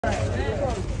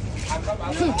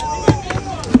Auntie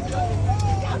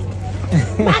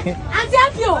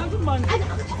Apio.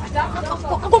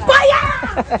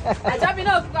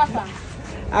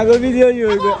 I go video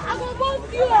you. I go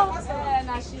both you.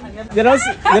 They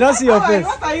don't see your face.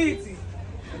 What are you eating?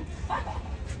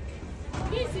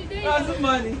 Good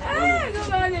morning. Good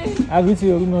morning. I go to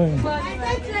your good morning.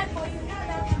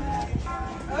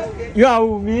 Okay. You are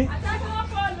with me?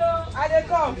 I dey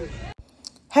come.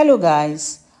 Hello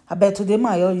guys, I bet today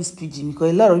my all use pidgin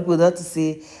because a lot of people that to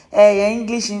say hey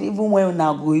English, even when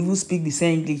now go even speak the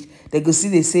same English, they go see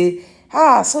they say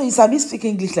so you sabi speak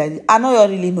English like this. I know you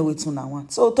really know what I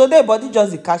want. So today body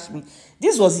just dey catch me.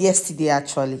 This was yesterday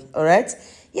actually, all right?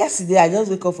 Yesterday I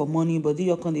just wake up for morning, body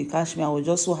you come dey catch me. I was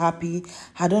just so happy.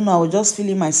 I don't know, I was just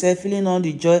feeling myself, feeling all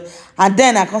the joy, and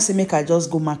then I can't say make I just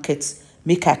go market,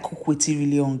 make I cook wetin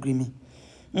really hungry me.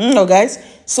 No guys,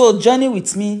 so journey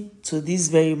with me to this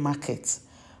very market.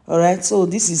 All right, so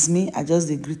this is me. I just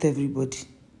dey greet everybody.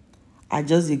 I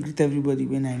just dey greet everybody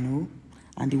when I know,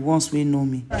 and the ones wey know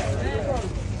me. Auntie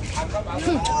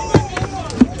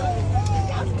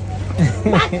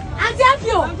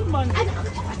Apio.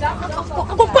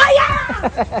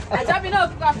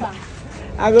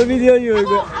 I go video you. I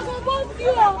go both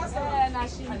you.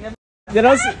 They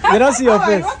don't see your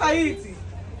face. What are you eating?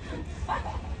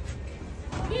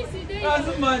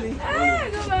 Good morning.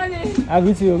 Good morning. I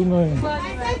go to your good morning.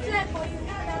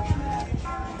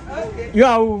 Okay. You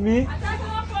are with me?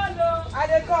 I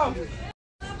dey come.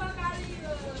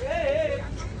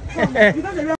 You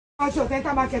don't dey watch your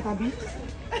enter market, abi?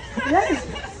 Yes.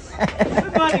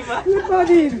 Good morning, ma. Good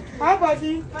morning. How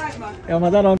body? Fine, ma. Your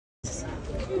mother don't.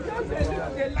 You just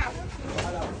dey laugh.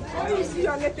 How do you see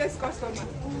your latest customer?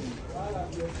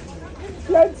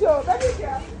 Plenty of baby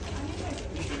girl.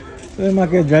 The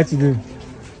market dry today.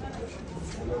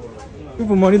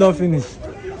 People money don't finish.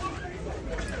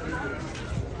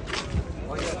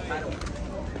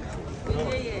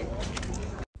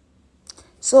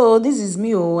 So this is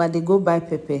me. I dey go buy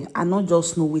pepper. I not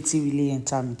just know wetin really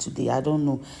enter me today. I don't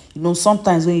know. You know,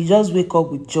 sometimes when you just wake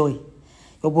up with joy,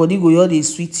 your body go all dey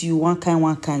sweet you one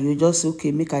kind. You just say,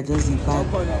 okay, make I just buy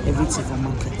everything from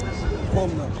market.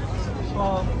 Come now.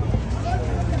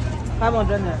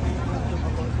 500 naira.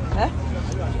 Eh?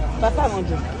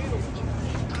 500.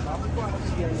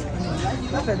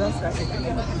 Pepper don scarce.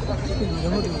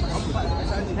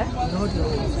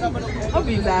 How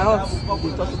be like us we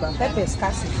talk about pepper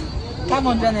scarcity?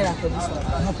 500 naira for this one.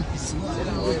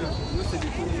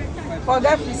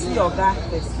 Forget PC oga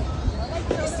first.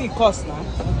 PC cost now.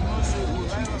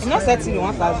 You not setting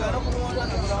 1,000.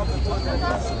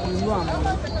 You know am.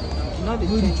 You know the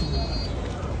change.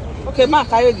 Okay, ma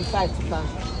carry the 5 to pound.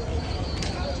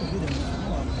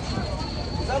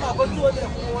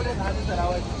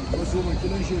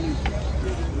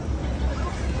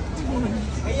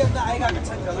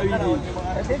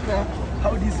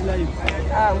 How this life?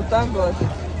 We thank God.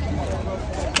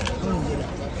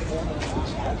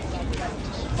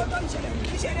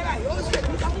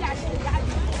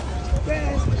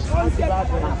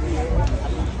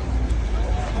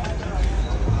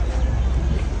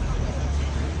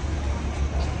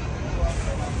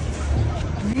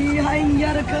 Ni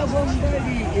hanyar ka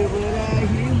bambari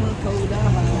Ibrahim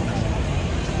Kaulaha.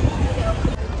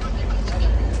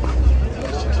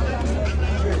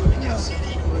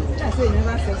 I say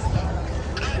never says.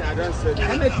 I don't say that.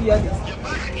 How much you have?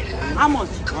 How much?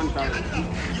 1,000.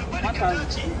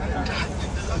 1,000.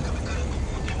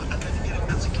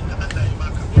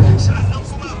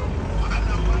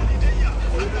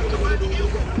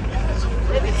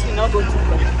 Everything not go too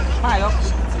far. Hi, up.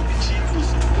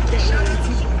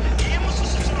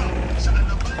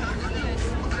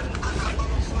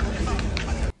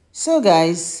 So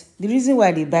guys, the reason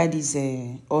why they buy these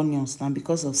onions now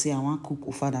because of say I want cook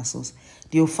ofada sauce.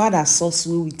 The ofada sauce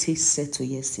we taste settle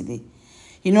yesterday.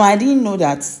 You know, I didn't know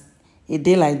that a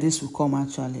day like this will come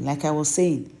actually. Like I was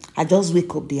saying, I just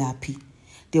wake up, they happy.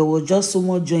 There was just so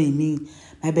much joy in me.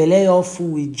 My belly all full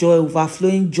with joy,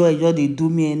 overflowing joy. Just they do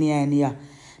me anyhow.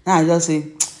 Now I just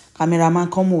say, cameraman,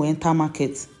 come on, enter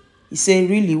market. He say,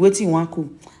 really, wetin you want cook?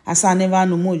 I say, I never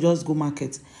know more, just go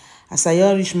market. I say,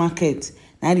 you reach market.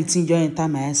 Now the thing just enter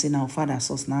my eye, say, now father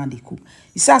sauce, now they cook.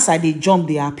 You see, as I they jump,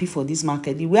 they happy for this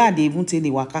market. The way they even tell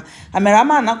the waka.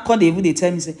 Cameraman, now come, they even they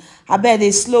tell me, say, I bet they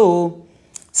slow.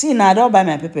 See, now I don't buy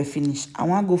my pepper finish. I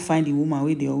want to go find the woman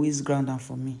where they always ground down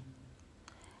for me.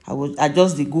 I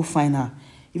just they go find her.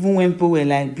 Even when people were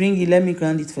like, bring it, let me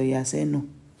ground it for you. I said, no.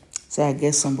 Say I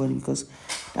get somebody because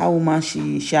that woman,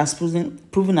 she has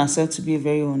proven herself to be a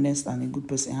very honest and a good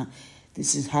person.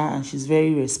 This is her and she's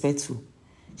very respectful.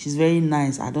 She's very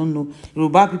nice. I don't know.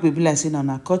 Yoruba people be like saying on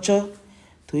her culture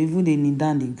to even they kneel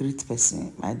down the great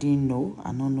person. I didn't know.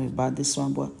 I don't know about this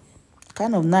one, but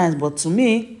kind of nice. But to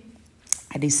me,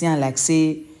 I dey see am like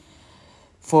say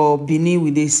for Benin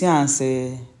we dey see am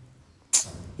say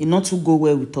e not too go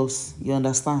well with us. You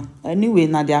understand? Anyway,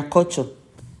 na their culture.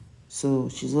 So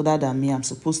she's older than me. I'm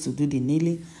supposed to do the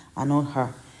kneeling and not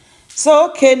her. So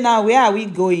okay, now where are we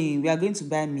going? We are going to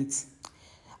buy meat.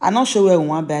 I'm not sure where we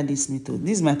want to buy this meat.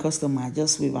 This is my customer. I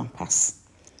just wave and pass.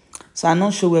 So I'm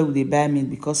not sure where they buy meat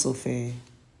because of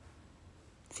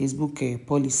Facebook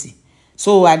policy.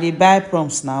 So I dey buy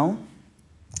prompts now.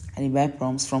 I dey buy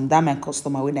prompts from that my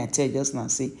customer when I tell you just now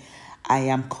say I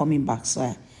am coming back. So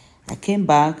I came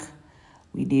back.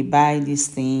 We dey buy this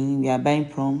thing. We are buying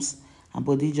prompts. And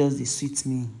body just dey sweet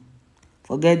me.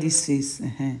 Forget this face.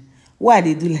 Why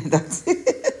they do like that?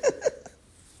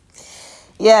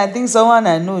 Yeah, I think someone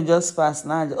I know just passed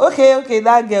now. Okay,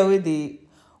 that girl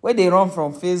where they run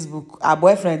from Facebook, her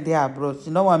boyfriend there abroad.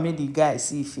 You know what made the guy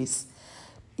see face?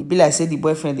 It be like say the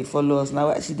boyfriend they follow us.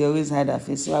 Now she they always hide her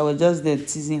face. So I was just there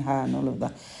teasing her and all of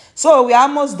that. So we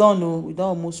almost done. No, we done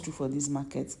almost through for this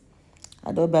market.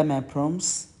 I don't buy my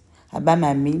prompts. I buy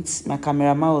my meat. My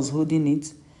cameraman was holding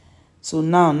it. So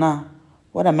now,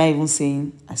 what am I even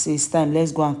saying? I say it's time.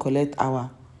 Let's go and collect our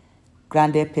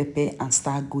grounded pepper and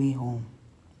start going home.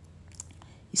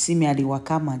 You see me at the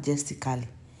waka majestically.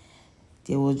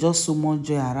 There was just so much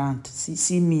joy around.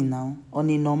 See me now on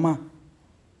a normal.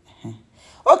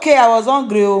 Okay, I was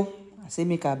hungry. I say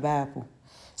make a buy apple.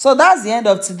 So that's the end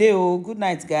of today. Good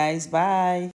night, guys. Bye.